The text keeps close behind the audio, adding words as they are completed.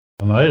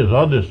Nej,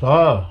 så det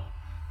sa.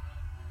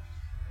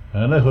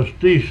 Han är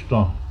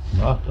hostista.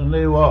 Natten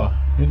det var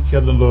inte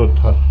den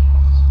låtar.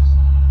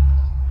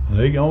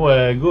 Det kan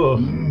vara gå.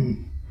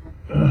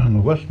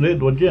 Nu var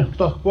snett och det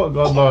tack på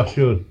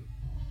gadasjur.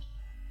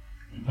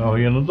 Ja,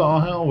 en dag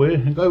här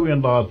vi går vi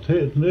en dag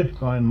till det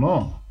kan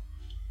nå.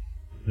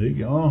 Det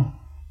kan.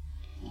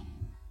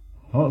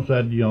 Ja,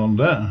 så det on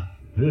där.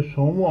 Det är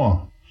så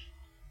må.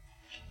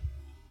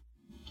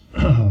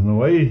 Nu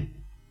var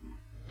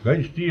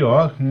Geist die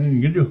ook,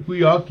 je doet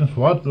goede acten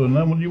zwart doen,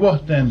 dan moet die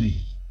wachten en die.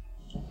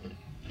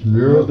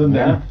 Ja, dan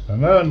hè.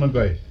 Dan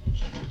ga je.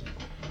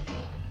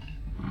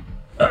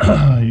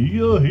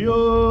 Jo, jo.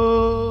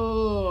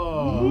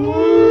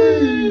 Jo,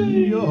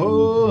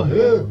 jo,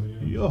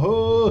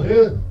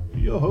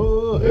 jo, jo,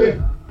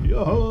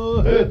 jo,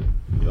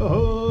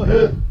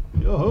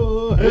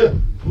 jo,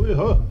 we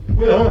ha,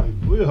 we ha,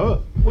 we ha,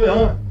 we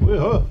ha, we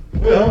ha,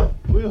 we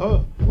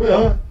ha, we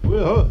ha, we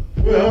ha,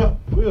 we ha,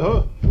 we ha, we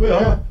ha, we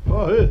ha.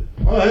 Ahe,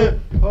 ahe,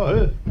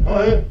 ahe,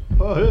 ahe,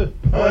 ahe,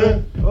 ahe,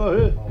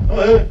 ahe,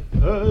 ahe.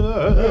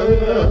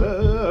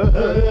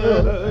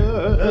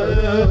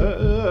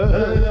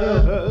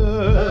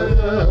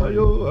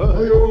 Ayo,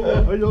 ayo,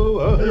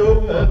 ayo,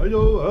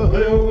 ayo,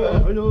 ayo,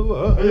 ayo,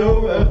 ayo,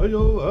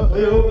 ayo,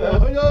 ayo,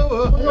 ayo,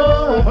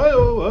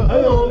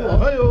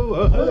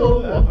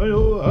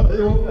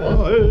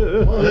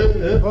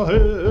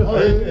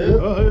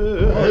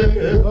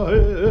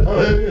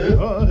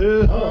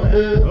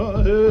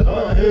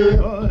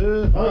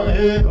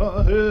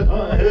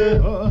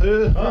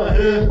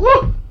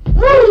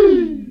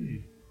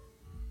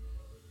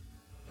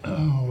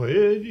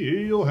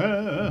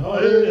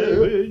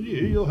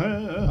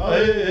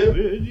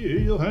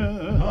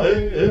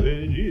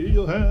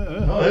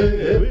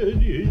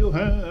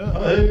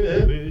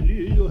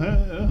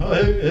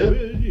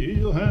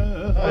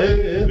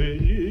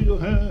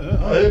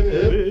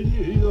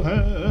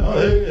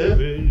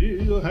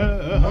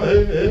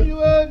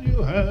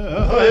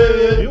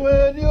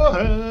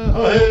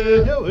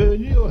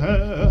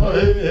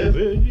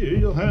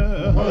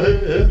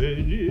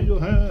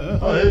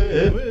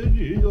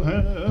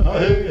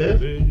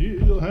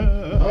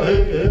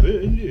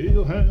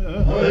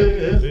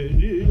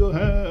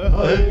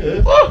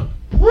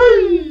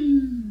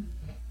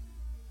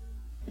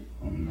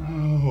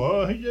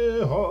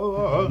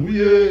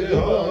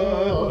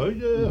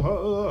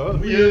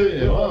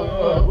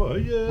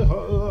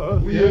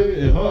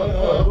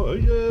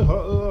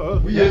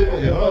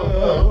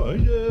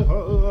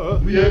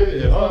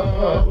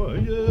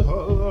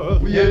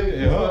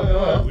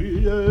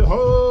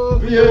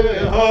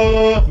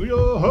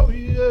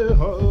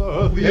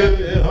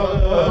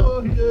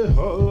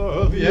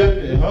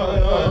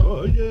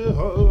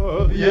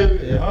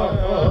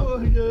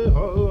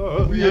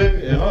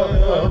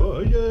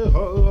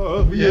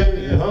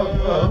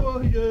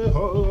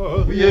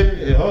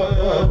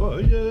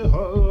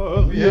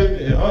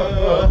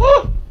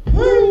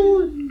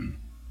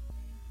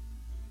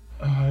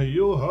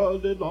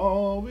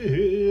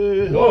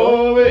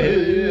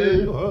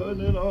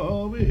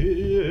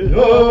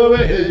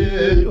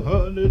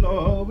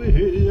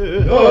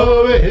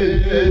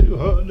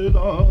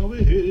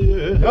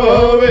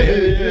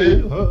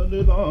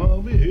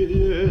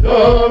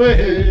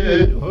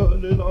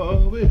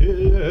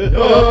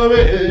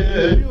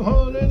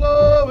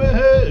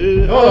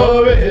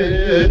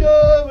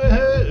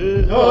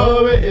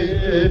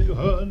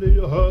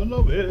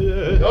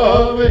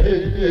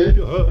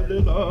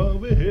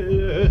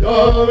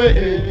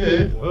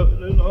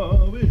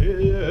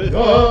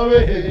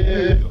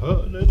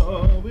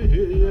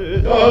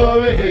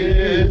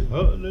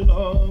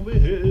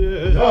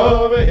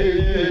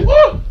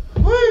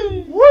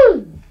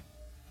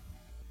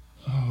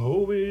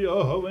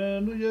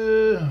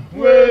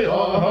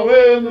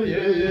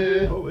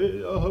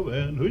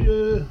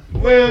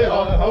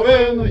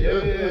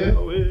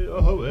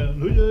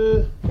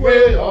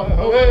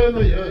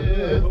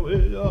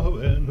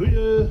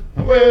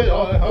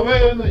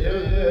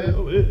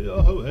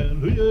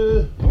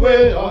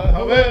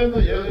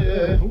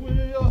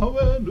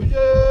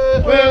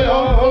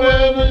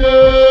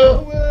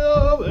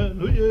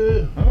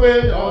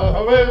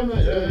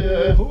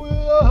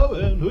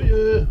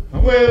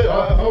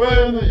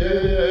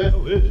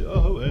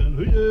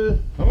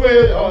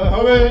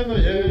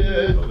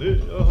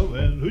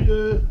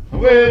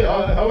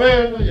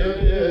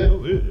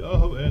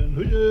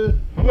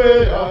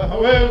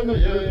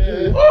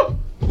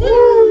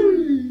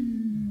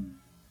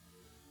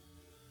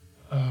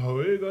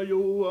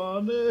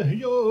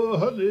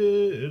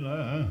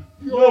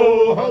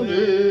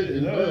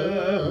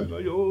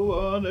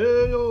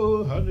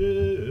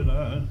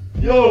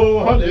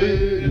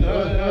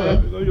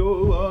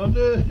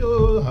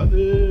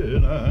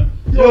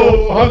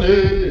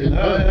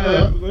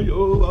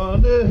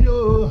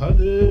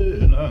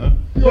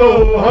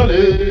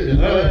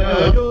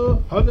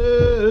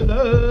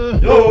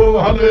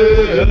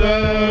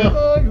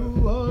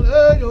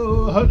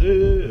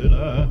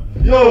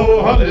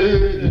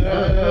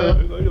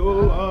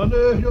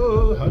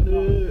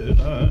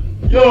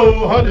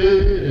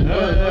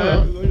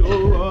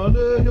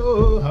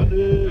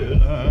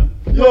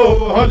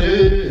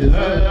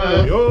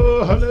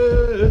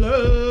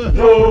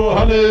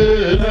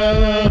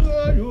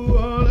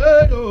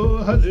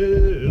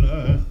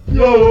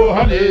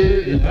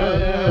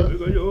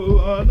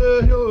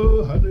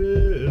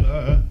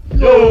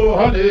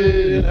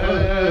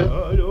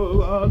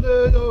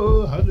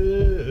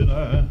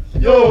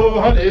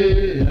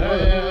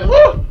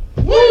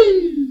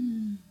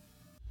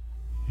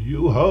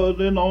 You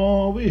hurling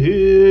over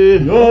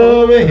here,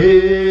 Over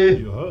here,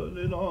 you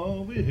hurling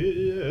over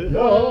here,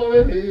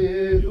 over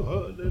here, you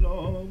hurling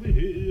over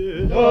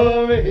here,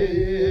 over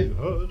here, you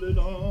hurling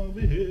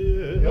over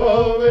here,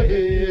 over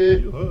here,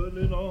 you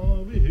hurling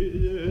over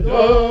here,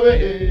 over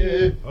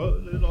here,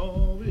 hurling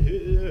over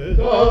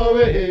here,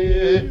 over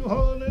here, you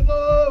hurling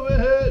over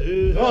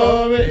here,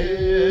 over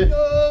here,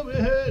 over here,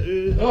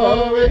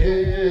 over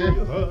here, you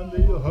hurling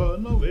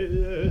over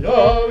here,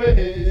 over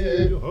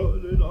here, you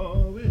hurling over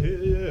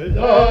here,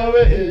 over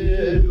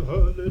here, you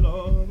hurling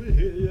over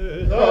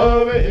here,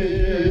 over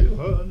here,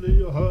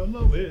 you hurling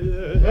over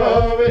here,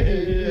 over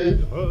here,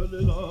 you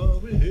hurling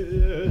over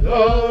here,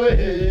 over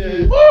here.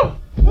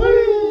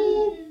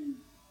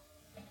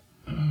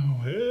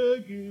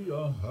 Wegi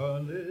ya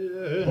hale,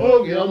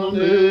 Hogi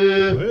amande,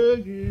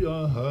 wegi ya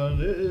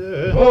hale,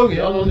 hogi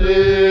amande,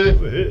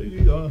 wegi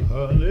ya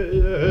hale,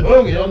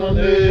 hogi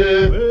amande,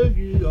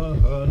 wegi ya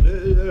hale,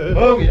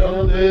 hogi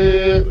amande,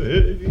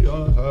 wegi ya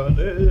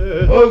hale,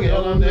 hogi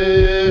amande,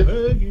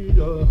 wegi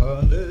ya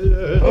hale,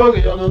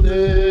 hogi amande,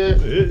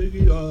 wegi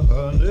ya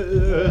hale,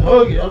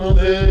 hogi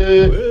amande,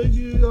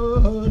 wegi ya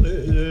hale,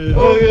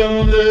 hogi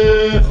amande,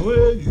 wegi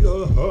ya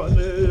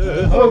hale,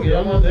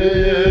 hogi amande,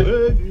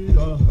 wegi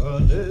ya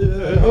hale,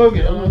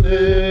 hogi amande,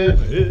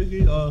 wegi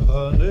ya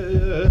hale,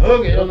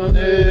 hogi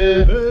amande,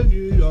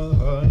 wegi ya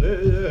hale,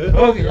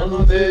 hogi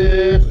amande,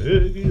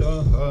 wegi ya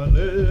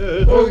hale,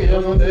 hogi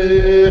amande.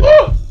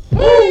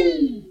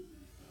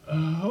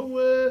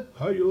 Where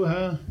are you,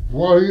 huh?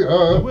 Why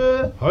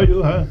Where are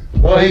you, huh?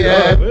 Why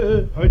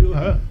Where are you,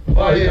 huh?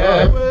 Why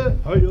Where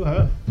are you,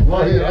 huh?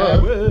 Why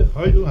Where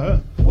are you, huh?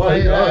 Why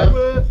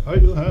Where are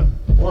you, huh?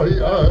 Why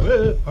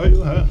Where are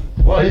you, huh?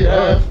 Why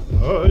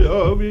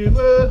Hayabi,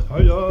 where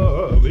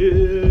Hayabi,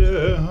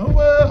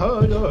 where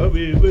Hayabi,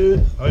 where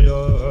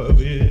Hayabi,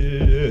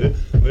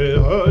 where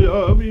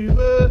Hayabi,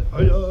 where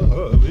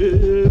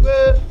Hayabi,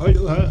 where are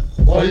you, huh?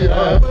 Why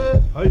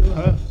Where are you,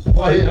 huh?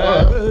 Why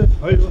Where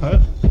are you, huh?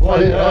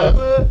 Why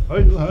Where are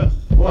you, huh?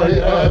 Why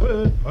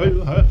Where are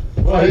you, huh?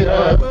 Why Where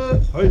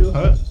are you,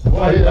 huh?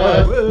 Why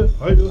Where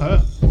are you, huh?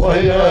 Why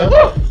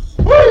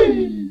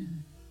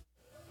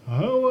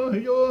How are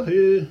you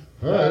here?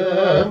 How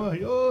are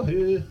you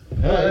here?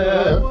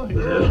 How are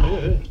you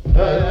here?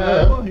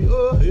 How are you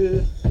here?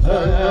 How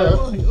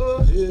are you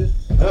here?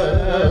 How are you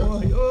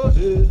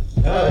here?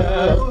 How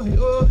are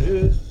you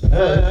here?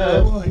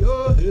 How are you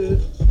here?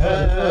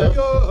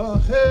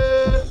 You're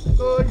here,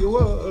 go you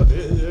are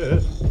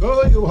here, go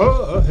you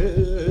are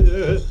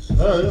here.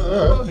 How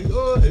are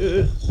you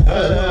here?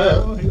 How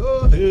are you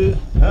here?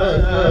 How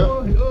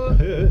are you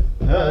here?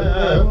 How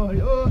are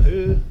you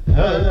here?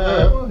 How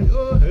are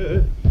you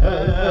here?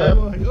 How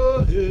are you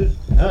here?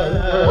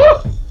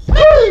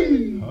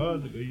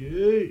 Hadi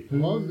gayet.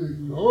 Hadi,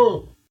 oh.